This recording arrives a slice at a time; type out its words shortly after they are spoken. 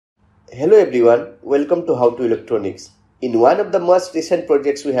Hello everyone, welcome to How to Electronics. In one of the most recent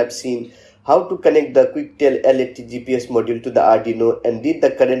projects we have seen how to connect the QuickTel LAT GPS module to the Arduino and read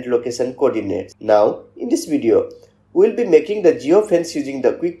the current location coordinates. Now, in this video, we will be making the Geo-fence using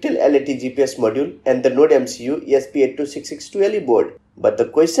the QuickTel LAT GPS module and the NodeMCU ESP8266 2LE board. But the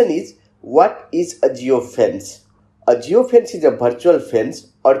question is, what is a Geo-fence? A geofence is a virtual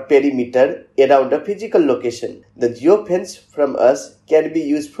fence or perimeter around a physical location. The geofence from us can be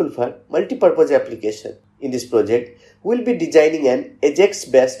useful for multi-purpose application. In this project, we will be designing an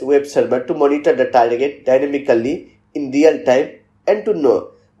AJAX-based web server to monitor the target dynamically in real time and to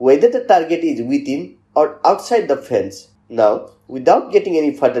know whether the target is within or outside the fence. Now, without getting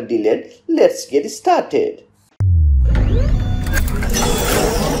any further delay, let's get started.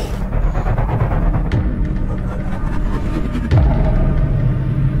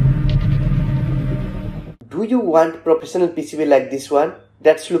 Do you want professional PCB like this one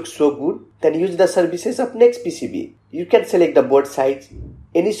that looks so good? Then use the services of NextPCB. You can select the board size,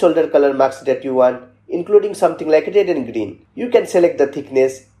 any solder color marks that you want, including something like red and green. You can select the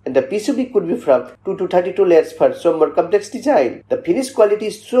thickness, and the PCB could be from 2 to 32 layers for some more complex design. The finish quality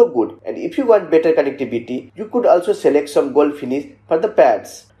is so good, and if you want better connectivity, you could also select some gold finish for the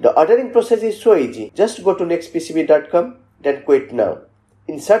pads. The ordering process is so easy. Just go to nextpcb.com, then quit now.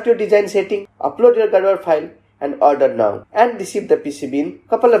 Insert your design setting, upload your Gerber file and order now and receive the PCB in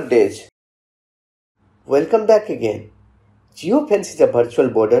couple of days. Welcome back again. Geofence is a virtual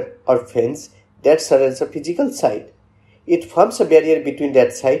border or fence that surrounds a physical site. It forms a barrier between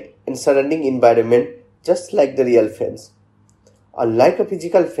that site and surrounding environment just like the real fence. Unlike a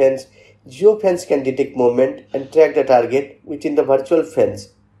physical fence, geofence can detect movement and track the target within the virtual fence.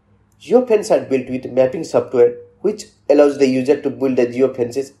 Geofences are built with mapping software which allows the user to build the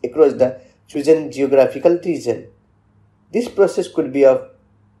geofences across the chosen geographical region. This process could be of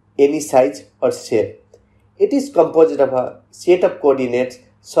any size or shape. It is composed of a set of coordinates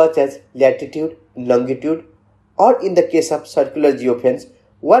such as latitude and longitude, or in the case of circular geofence,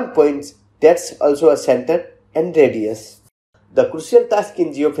 one point that's also a center and radius. The crucial task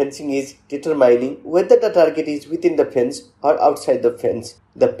in geofencing is determining whether the target is within the fence or outside the fence.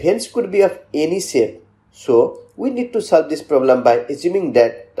 The fence could be of any shape. So, we need to solve this problem by assuming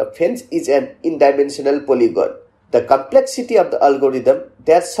that the fence is an n-dimensional polygon. The complexity of the algorithm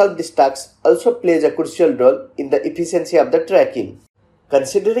that solves this task also plays a crucial role in the efficiency of the tracking.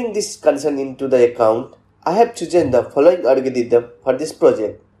 Considering this concern into the account, I have chosen the following algorithm for this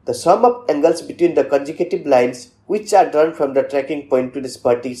project. The sum of angles between the consecutive lines which are drawn from the tracking point to these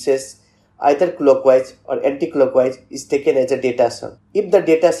vertices either clockwise or anti-clockwise is taken as a data sum. If the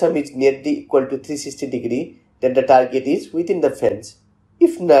data sum is nearly equal to 360 degrees, then the target is within the fence.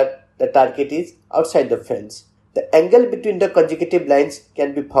 If not, the target is outside the fence. The angle between the consecutive lines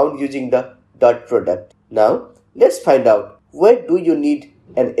can be found using the dot product. Now, let's find out where do you need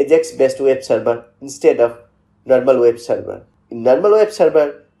an AJAX-based web server instead of normal web server. In normal web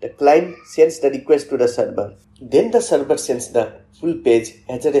server, the client sends the request to the server. Then the server sends the full page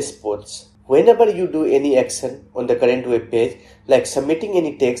as a response. Whenever you do any action on the current web page, like submitting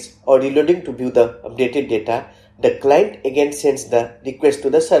any text or reloading to view the updated data, the client again sends the request to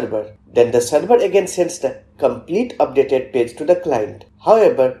the server. Then the server again sends the complete updated page to the client.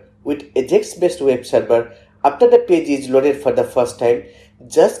 However, with AJAX-based web server, after the page is loaded for the first time,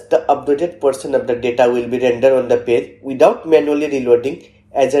 just the updated portion of the data will be rendered on the page without manually reloading.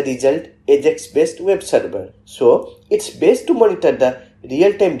 As a result, AJAX-based web server. So, it's best to monitor the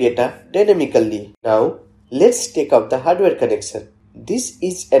real-time data dynamically. Now, let's take out the hardware connection. This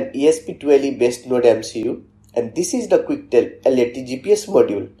is an ESP2LE based NodeMCU and this is the QuickTel LAT GPS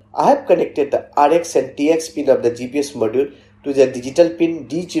module. I have connected the RX and TX pin of the GPS module to the digital pin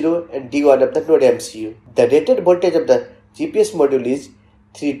D0 and D1 of the NodeMCU. The rated voltage of the GPS module is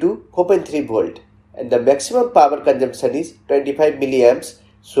 3 to 4.3 volt and the maximum power consumption is 25 milliamps.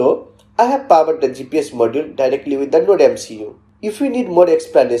 So, I have powered the GPS module directly with the NodeMCU. If you need more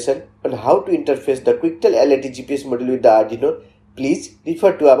explanation on how to interface the QuickTel LAT GPS module with the Arduino, please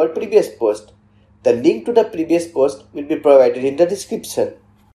refer to our previous post. The link to the previous post will be provided in the description.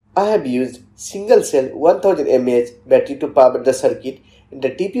 I have used single cell 1000 mAh battery to power the circuit and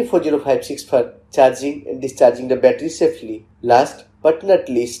the TP4056 for charging and discharging the battery safely. Last but not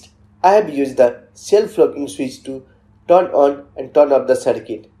least, I have used the self-locking switch to turn on and turn off the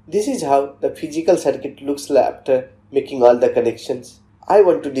circuit. This is how the physical circuit looks like after making all the connections. I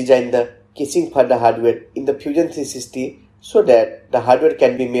want to design the casing for the hardware in the Fusion 360 so that the hardware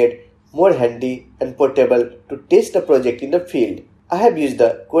can be made more handy and portable to test the project in the field. I have used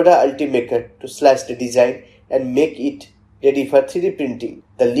the �11𝗿𝗶 to slash the design and make it ready for 3D printing.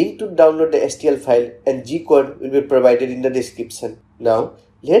 The link to download the STL file and G-code will be provided in the description. Now,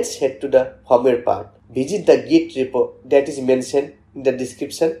 let's head to the firmware part. Visit the Git repo that is mentioned in the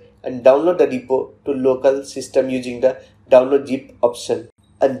description and download the repo to local system using the download zip option.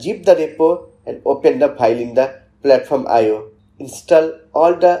 Unzip the repo and open the file in the platform IO. Install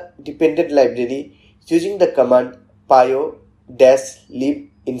all the dependent library using the command pio-lib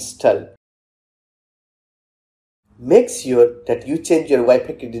install. Make sure that you change your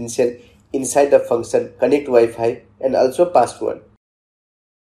Wi-Fi credential inside the function connect Wi-Fi and also password.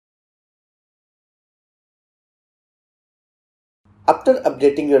 After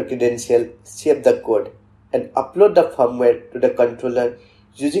updating your credential, save the code and upload the firmware to the controller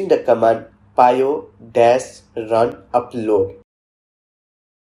using the command pio-run upload.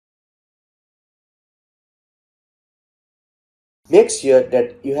 Make sure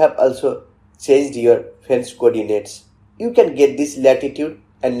that you have also changed your fence coordinates. You can get this latitude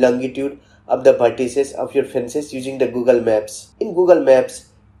and longitude of the vertices of your fences using the Google Maps. In Google Maps,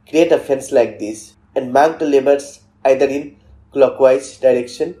 create a fence like this and mark the labels either in clockwise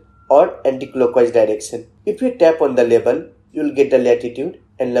direction or anti-clockwise direction. If you tap on the label, you will get the latitude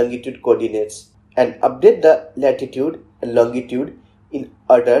and longitude coordinates and update the latitude and longitude in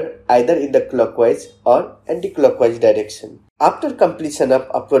order either in the clockwise or anti-clockwise direction. After completion of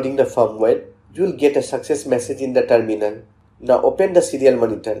uploading the firmware, you will get a success message in the terminal. Now open the serial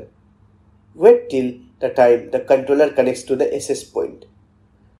monitor. Wait till the time the controller connects to the access point.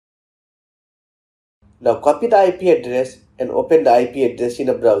 Now copy the IP address and open the IP address in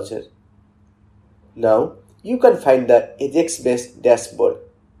a browser. Now you can find the AJAX based dashboard.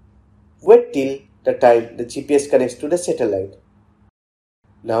 Wait till the time the GPS connects to the satellite.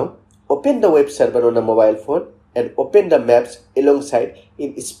 Now open the web server on a mobile phone and open the maps alongside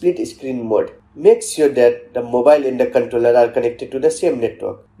in split screen mode. Make sure that the mobile and the controller are connected to the same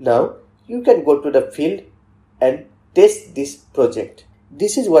network. Now you can go to the field and test this project.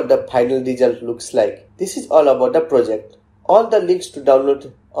 This is what the final result looks like. This is all about the project. All the links to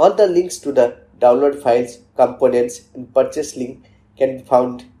the download files, components and purchase link can be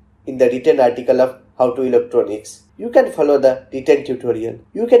found in the written article of How to Electronics. You can follow the written tutorial.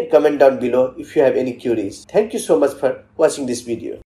 You can comment down below if you have any queries. Thank you so much for watching this video.